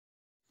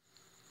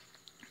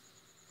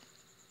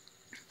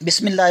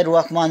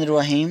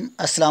बिस्मिल्लाहिर्रहमानिर्रहीम।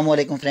 अस्सलाम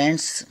वालेकुम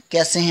फ्रेंड्स,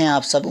 कैसे हैं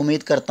आप सब।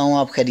 उम्मीद करता हूं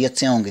आप खैरियत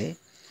से होंगे।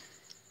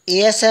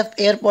 एएसएफ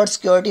एयरपोर्ट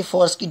सिक्योरिटी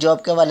फोर्स की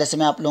जॉब के हवाले से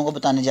मैं आप लोगों को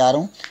बताने जा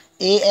रहा हूं।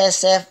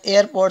 एएसएफ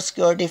एयरपोर्ट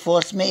सिक्योरिटी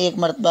फोर्स में एक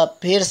मरतबा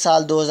फिर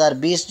साल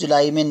 2020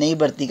 जुलाई में नई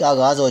भर्ती का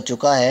आगाज़ हो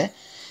चुका है।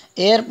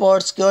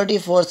 एयरपोर्ट सिक्योरिटी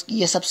फोर्स की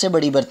ये सबसे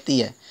बड़ी भर्ती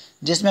है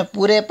जिसमें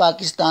पूरे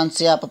पाकिस्तान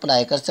से आप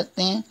अप्लाई कर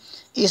सकते हैं।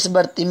 इस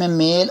भर्ती में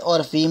मेल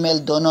और फीमेल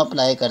दोनों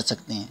अप्लाई कर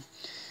सकते हैं।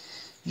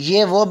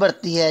 ये वो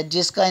भर्ती है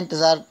जिसका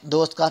इंतज़ार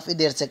दोस्त काफ़ी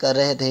देर से कर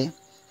रहे थे।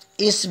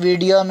 इस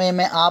वीडियो में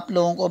मैं आप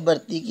लोगों को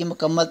भर्ती की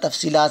मुकम्मल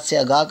तफसीलात से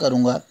आगाह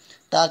करूँगा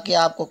ताकि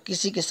आपको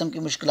किसी किस्म की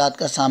मुश्किलात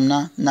का सामना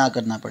ना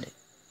करना पड़े।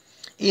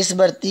 इस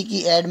भर्ती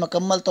की ऐड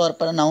मुकम्मल तौर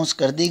पर अनाउंस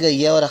कर दी गई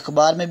है और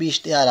अखबार में भी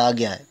इश्तिहार आ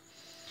गया है।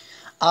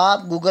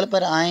 आप गूगल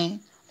पर आएँ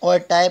और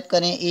टाइप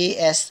करें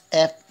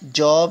ASF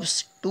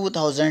जॉब्स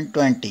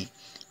 2020।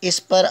 इस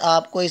पर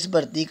आपको इस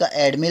भर्ती का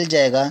ऐड मिल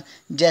जाएगा।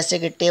 जैसे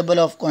कि टेबल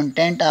ऑफ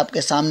कंटेंट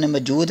आपके सामने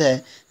मौजूद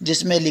है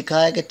जिसमें लिखा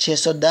है कि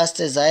 610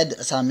 से ज़ायद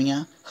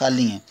असामियाँ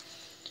खाली हैं,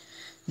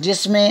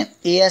 जिसमें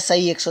ASI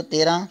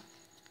 113,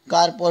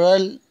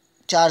 कारपोरल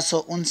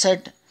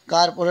 459,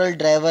 कारपोरल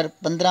ड्राइवर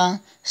 15,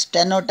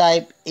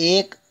 स्टेनोटाइप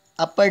 1,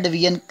 अपर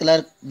डिवीज़न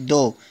क्लर्क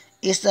 2।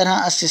 इस तरह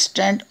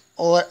असिस्टेंट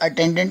और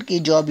अटेंडेंट की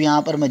जॉब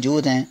यहाँ पर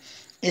मौजूद हैं।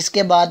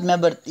 इसके बाद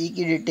मैं भर्ती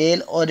की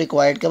डिटेल और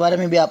रिक्वायर्ड के बारे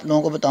में भी आप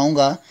लोगों को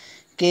बताऊँगा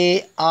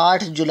कि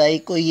 8 जुलाई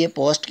को ये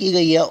पोस्ट की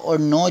गई है और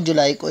 9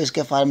 जुलाई को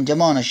इसके फार्म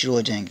जमा होना शुरू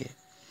हो जाएंगे।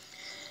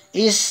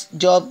 इस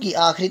जॉब की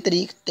आखिरी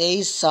तारीख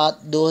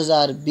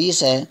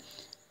 23/7/2020 है।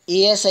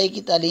 ASI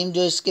की तालीम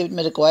जो इसके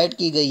में रिक्वायर्ड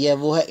की गई है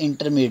वो है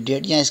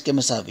इंटरमीडिएट या इसके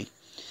मसावी।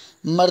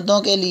 मर्दों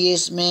के लिए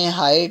इसमें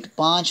हाइट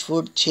 5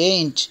 फुट 6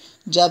 इंच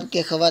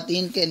जबकि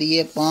ख़वातीन के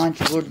लिए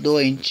 5 फुट 2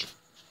 इंच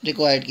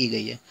रिक्वायर्ड की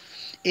गई है।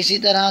 इसी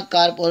तरह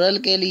कारपोरल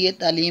के लिए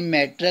तालीम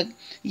मैट्रिक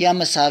या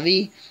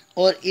मसावी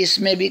और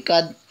इसमें भी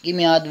कद की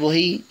मियाद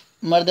वही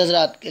मर्द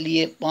हज़रात के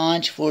लिए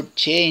 5 फुट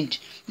 6 इंच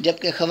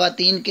जबकि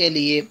ख़वातीन के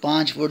लिए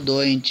 5 फुट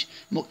 2 इंच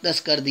मुख्तस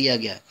कर दिया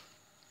गया।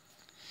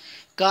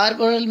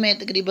 कारपोरल में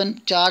तकरीबन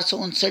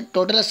 459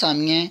 टोटल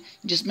असामियाँ हैं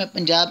जिसमें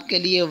पंजाब के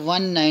लिए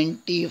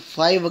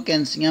 195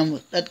 वैकेंसियाँ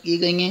मुस्तद की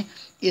गई हैं।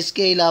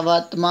 इसके अलावा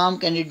तमाम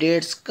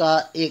कैंडिडेट्स का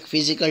एक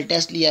फ़िज़िकल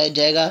टेस्ट लिया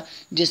जाएगा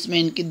जिसमें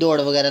इनकी दौड़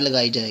वगैरह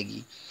लगाई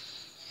जाएगी।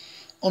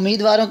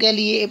 उम्मीदवारों के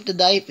लिए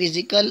इब्तदाई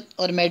फ़िज़िकल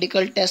और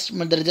मेडिकल टेस्ट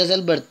मंदरजा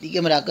झैल भर्ती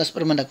के मराकज़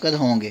पर मुनक्कद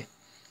होंगे।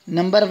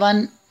 Number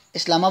 1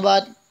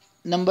 Islamabad,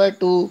 number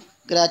 2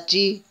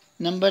 Karachi,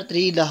 number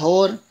 3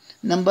 Lahore,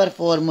 number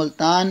 4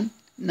 Multan,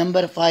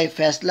 number 5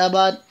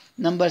 Faisalabad,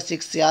 number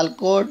 6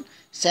 Sialkot,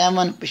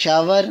 7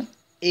 Peshawar,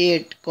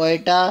 8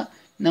 Quetta,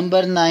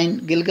 number 9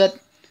 Gilgit,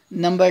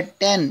 number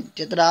 10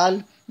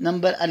 Chitral,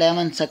 number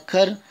 11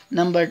 Sukkur,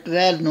 number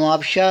 12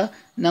 Nawabshah,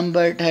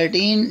 number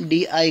 13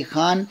 DI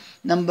Khan,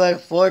 number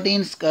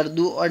 14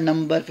 Skardu और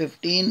नंबर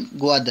 15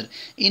 ग्वादर।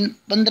 इन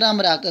 15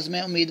 मराकज़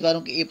में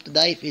उम्मीदवारों के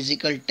इब्तदाई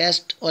फ़िज़िकल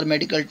टेस्ट और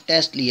मेडिकल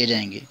टेस्ट लिए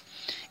जाएंगे।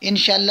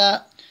 इंशाल्लाह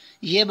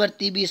ये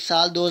भर्ती भी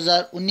साल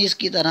 2019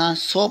 की तरह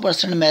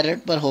 100%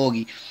 मेरिट पर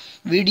होगी।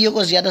 वीडियो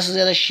को ज़्यादा से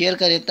ज़्यादा शेयर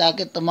करें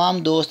ताकि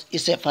तमाम दोस्त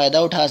इससे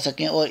फ़ायदा उठा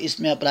सकें और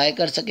इसमें अप्लाई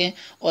कर सकें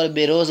और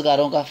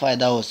बेरोज़गारों का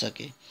फ़ायदा हो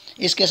सके।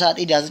 इसके साथ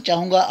इजाज़त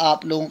चाहूँगा।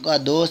 आप लोगों का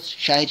दोस्त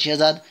शाहिद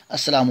शहज़ाद।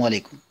 अस्सलामु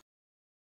अलैकुम।